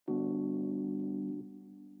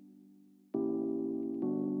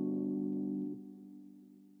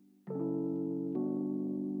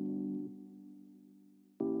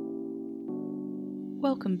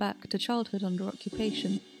Welcome back to Childhood Under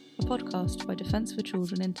Occupation, a podcast by Defence for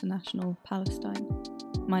Children International, Palestine.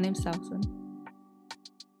 My name's Southern.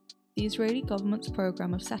 The Israeli government's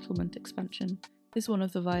programme of settlement expansion is one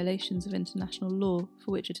of the violations of international law for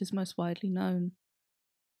which it is most widely known.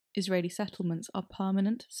 Israeli settlements are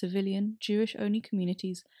permanent, civilian, Jewish-only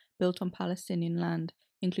communities built on Palestinian land,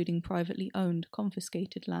 including privately owned,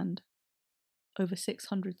 confiscated land. Over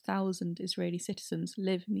 600,000 Israeli citizens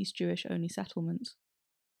live in these Jewish-only settlements.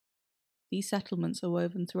 These settlements are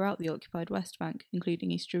woven throughout the occupied West Bank,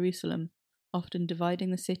 including East Jerusalem, often dividing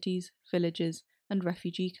the cities, villages, and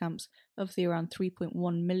refugee camps of the around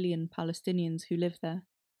 3.1 million Palestinians who live there.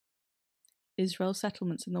 Israel's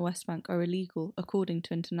settlements in the West Bank are illegal according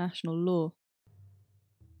to international law.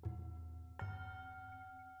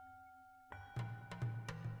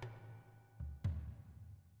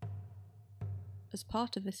 As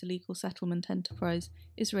part of this illegal settlement enterprise,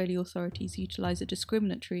 Israeli authorities utilize a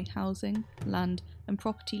discriminatory housing, land, and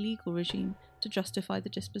property legal regime to justify the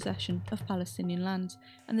dispossession of Palestinian lands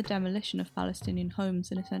and the demolition of Palestinian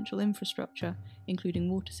homes and essential infrastructure,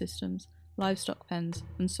 including water systems, livestock pens,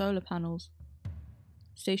 and solar panels.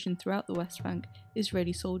 Stationed throughout the West Bank,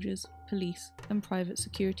 Israeli soldiers, police, and private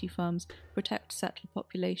security firms protect settler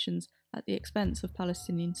populations at the expense of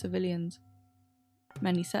Palestinian civilians.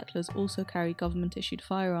 Many settlers also carry government-issued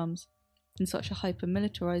firearms. In such a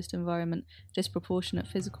hyper-militarized environment, disproportionate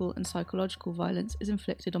physical and psychological violence is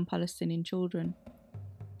inflicted on Palestinian children.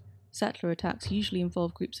 Settler attacks usually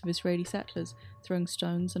involve groups of Israeli settlers throwing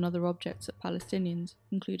stones and other objects at Palestinians,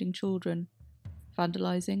 including children,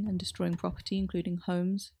 vandalizing and destroying property including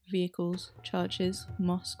homes, vehicles, churches,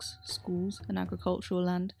 mosques, schools, and agricultural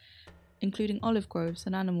land, including olive groves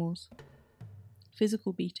and animals.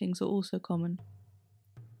 Physical beatings are also common.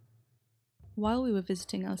 While we were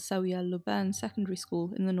visiting Sawiya Lubban secondary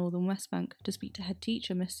school in the northern West Bank to speak to head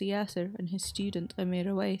teacher Mr. Yasser and his student Ameer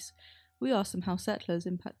Awais, we asked them how settlers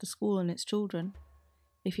impact the school and its children.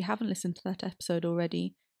 If you haven't listened to that episode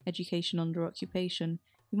already, Education Under Occupation,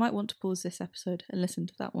 you might want to pause this episode and listen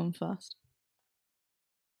to that one first.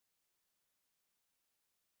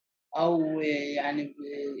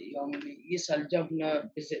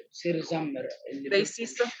 They see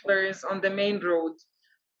settlers on the main road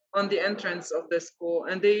on the entrance of the school,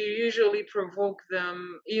 and they usually provoke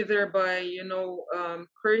them either by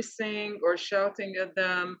cursing or shouting at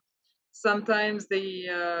them. Sometimes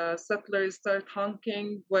the settlers start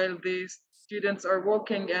honking while the students are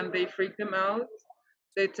walking, and they freak them out.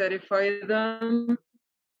 They terrify them.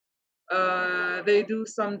 They do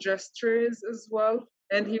some gestures as well,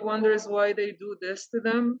 and he wonders why they do this to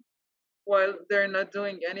them while they're not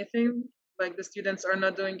doing anything. Like the students are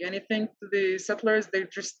not doing anything to the settlers, they're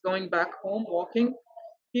just going back home walking.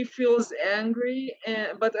 He feels angry,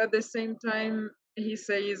 but at the same time, he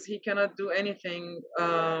says he cannot do anything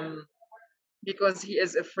because he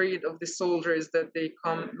is afraid of the soldiers that they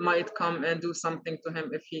might come and do something to him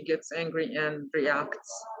if he gets angry and reacts.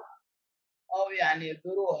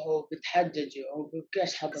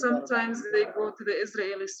 Sometimes they go to the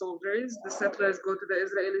Israeli soldiers, the settlers go to the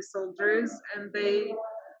Israeli soldiers, and they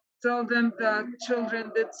tell them that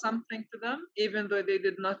children did something to them, even though they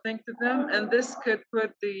did nothing to them. And this could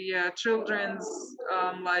put the children's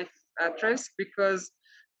life at risk because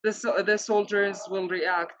the soldiers will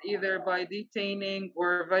react either by detaining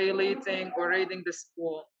or violating or raiding the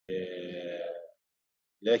school.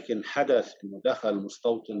 لكن حدث انه دخل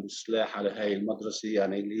مستوطن بالسلاح على هاي المدرسه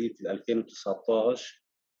يعني اللي هي في 2019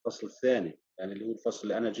 الفصل الثاني يعني اللي هو الفصل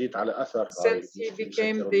اللي انا جيت على اثر. Since he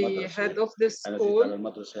became the head of the school,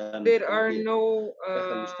 there are no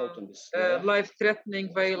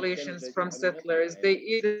life-threatening violations from settlers. They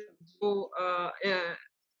either do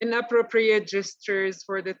inappropriate gestures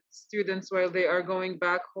for the students while they are going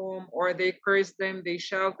back home, or they curse them, they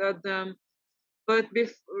shout at them. But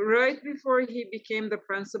right before he became the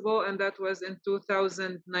principal, and that was in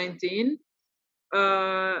 2019,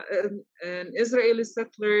 an Israeli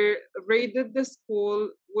settler raided the school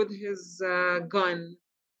with his gun.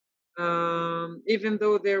 Even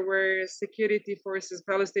though there were security forces,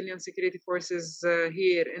 Palestinian security forces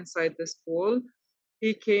here inside the school,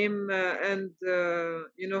 he came and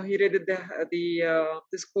he raided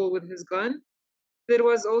the school with his gun. There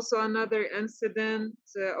was also another incident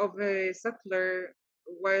of a settler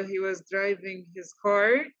while he was driving his car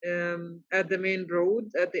at the main road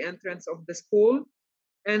at the entrance of the school,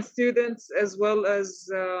 and students as well as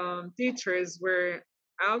teachers were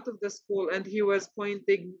out of the school, and he was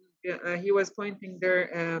pointing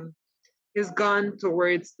his gun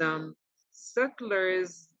towards them.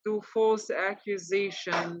 Settlers do false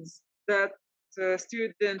accusations that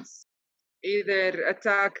students either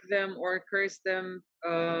attack them or curse them,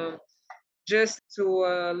 just to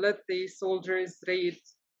let the soldiers raid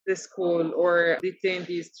the school or detain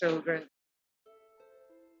these children.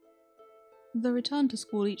 The return to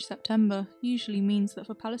school each September usually means that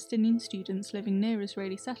for Palestinian students living near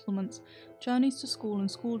Israeli settlements, journeys to school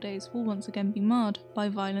and school days will once again be marred by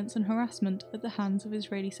violence and harassment at the hands of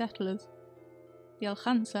Israeli settlers. The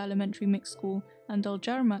Al-Khansa Elementary Mixed School and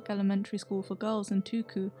Al-Jarmak Elementary School for Girls in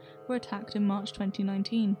Tuku were attacked in March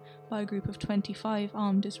 2019 by a group of 25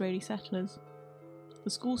 armed Israeli settlers. The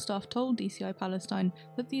school staff told DCI-Palestine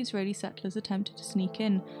that the Israeli settlers attempted to sneak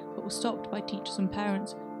in, but were stopped by teachers and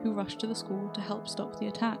parents who rushed to the school to help stop the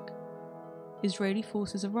attack. Israeli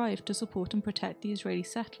forces arrived to support and protect the Israeli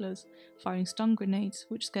settlers, firing stun grenades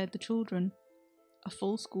which scared the children. A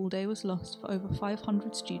full school day was lost for over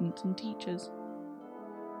 500 students and teachers.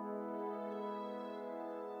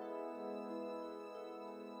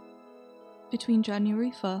 Between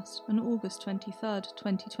January 1st and August 23rd,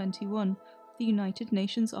 2021, the United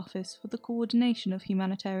Nations Office for the Coordination of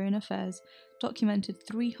Humanitarian Affairs documented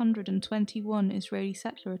 321 Israeli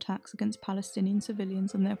settler attacks against Palestinian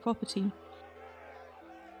civilians and their property.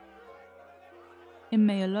 In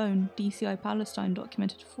May alone, DCI-Palestine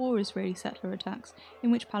documented 4 Israeli settler attacks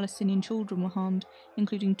in which Palestinian children were harmed,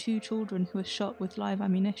 including 2 children who were shot with live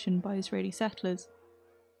ammunition by Israeli settlers.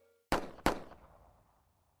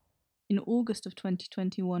 In August of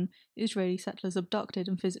 2021, Israeli settlers abducted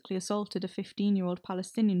and physically assaulted a 15-year-old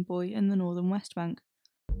Palestinian boy in the northern West Bank.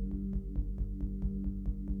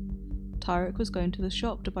 Tarek was going to the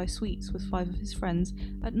shop to buy sweets with 5 of his friends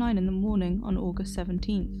at 9 in the morning on August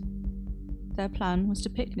 17th. Their plan was to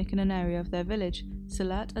picnic in an area of their village,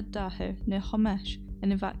 Salat ad-Dahir, near Homesh,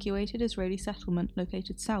 an evacuated Israeli settlement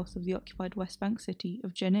located south of the occupied West Bank city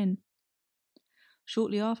of Jenin.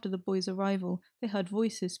 Shortly after the boys' arrival, they heard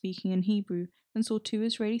voices speaking in Hebrew and saw 2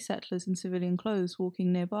 Israeli settlers in civilian clothes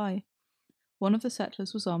walking nearby. One of the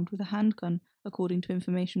settlers was armed with a handgun, according to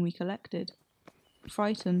information we collected.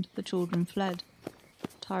 Frightened, the children fled.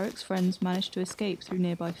 Tarek's friends managed to escape through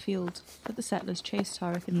nearby fields, but the settlers chased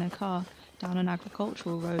Tarek in their car down an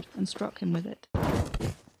agricultural road and struck him with it.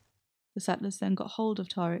 The settlers then got hold of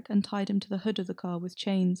Tarek and tied him to the hood of the car with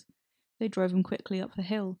chains. They drove him quickly up the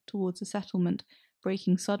hill towards the settlement,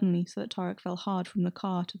 braking suddenly so that Tarek fell hard from the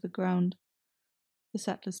car to the ground. The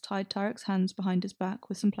settlers tied Tarek's hands behind his back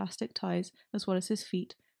with some plastic ties as well as his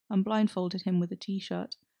feet and blindfolded him with a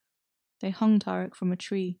t-shirt. They hung Tarek from a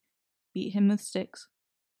tree, beat him with sticks,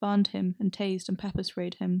 burned him and tased and pepper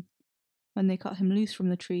sprayed him. When they cut him loose from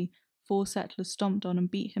the tree, 4 settlers stomped on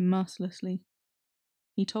and beat him mercilessly.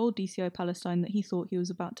 He told DCI-Palestine that he thought he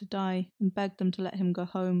was about to die and begged them to let him go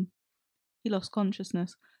home. He lost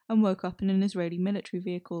consciousness and woke up in an Israeli military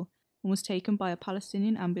vehicle and was taken by a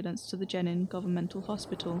Palestinian ambulance to the Jenin governmental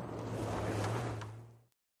hospital.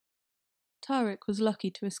 Tarek was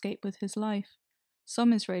lucky to escape with his life.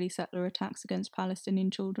 Some Israeli settler attacks against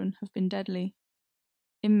Palestinian children have been deadly.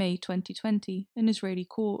 In May 2020, an Israeli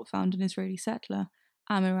court found an Israeli settler,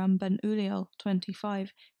 Amiram Ben Uliel,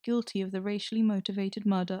 25, guilty of the racially motivated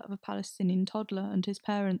murder of a Palestinian toddler and his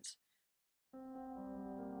parents.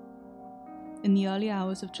 In the early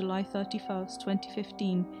hours of July 31,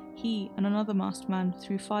 2015, he and another masked man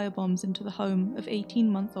threw firebombs into the home of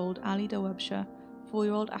 18-month-old Ali Dawabsha,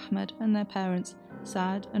 4-year-old Ahmed and their parents,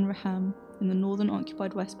 Saad and Raham, in the northern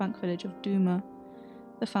occupied West Bank village of Douma.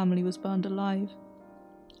 The family was burned alive.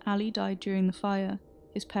 Ali died during the fire.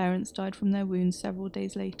 His parents died from their wounds several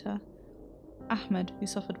days later. Ahmed, who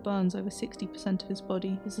suffered burns over 60% of his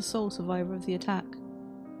body, is the sole survivor of the attack.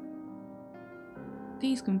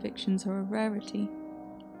 These convictions are a rarity.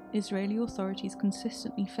 Israeli authorities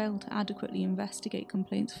consistently fail to adequately investigate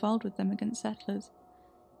complaints filed with them against settlers.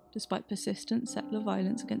 Despite persistent settler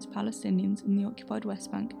violence against Palestinians in the occupied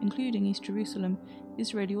West Bank, including East Jerusalem,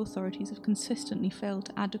 Israeli authorities have consistently failed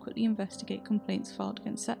to adequately investigate complaints filed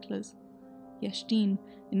against settlers. Yesh Din,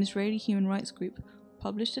 an Israeli human rights group,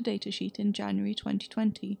 published a datasheet in January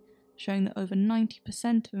 2020 showing that over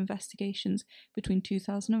 90% of investigations between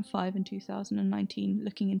 2005 and 2019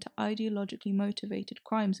 looking into ideologically motivated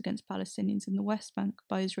crimes against Palestinians in the West Bank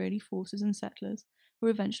by Israeli forces and settlers were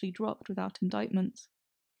eventually dropped without indictments.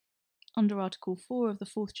 Under Article 4 of the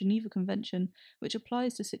Fourth Geneva Convention, which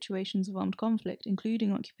applies to situations of armed conflict,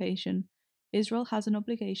 including occupation, Israel has an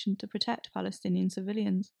obligation to protect Palestinian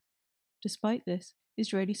civilians. Despite this,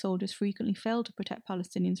 Israeli soldiers frequently fail to protect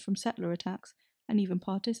Palestinians from settler attacks and even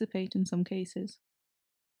participate in some cases.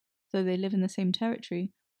 Though they live in the same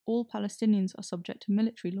territory, all Palestinians are subject to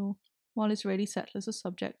military law, while Israeli settlers are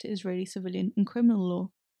subject to Israeli civilian and criminal law.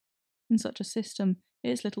 In such a system, It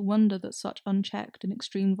is little wonder that such unchecked and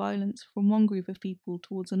extreme violence from one group of people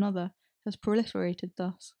towards another has proliferated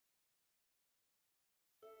thus.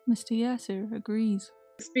 Mr. Yasser agrees.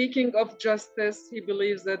 Speaking of justice, he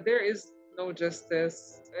believes that there is no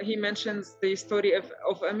justice. He mentions the story of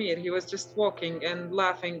Amir. He was just walking and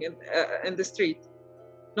laughing in the street,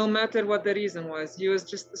 no matter what the reason was. He was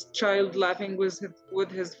just a child laughing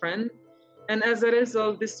with his friend. And as a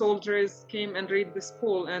result, the soldiers came and raided the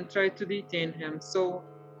school and tried to detain him. So,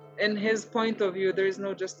 in his point of view, there is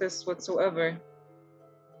no justice whatsoever.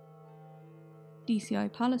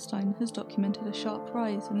 DCI-Palestine has documented a sharp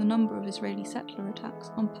rise in the number of Israeli settler attacks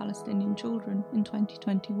on Palestinian children in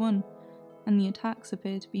 2021, and the attacks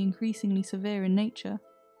appear to be increasingly severe in nature.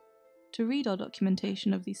 To read our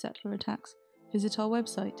documentation of these settler attacks, visit our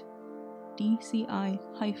website,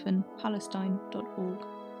 dci-palestine.org.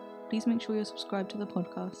 Please make sure you're subscribed to the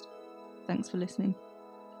podcast. Thanks for listening.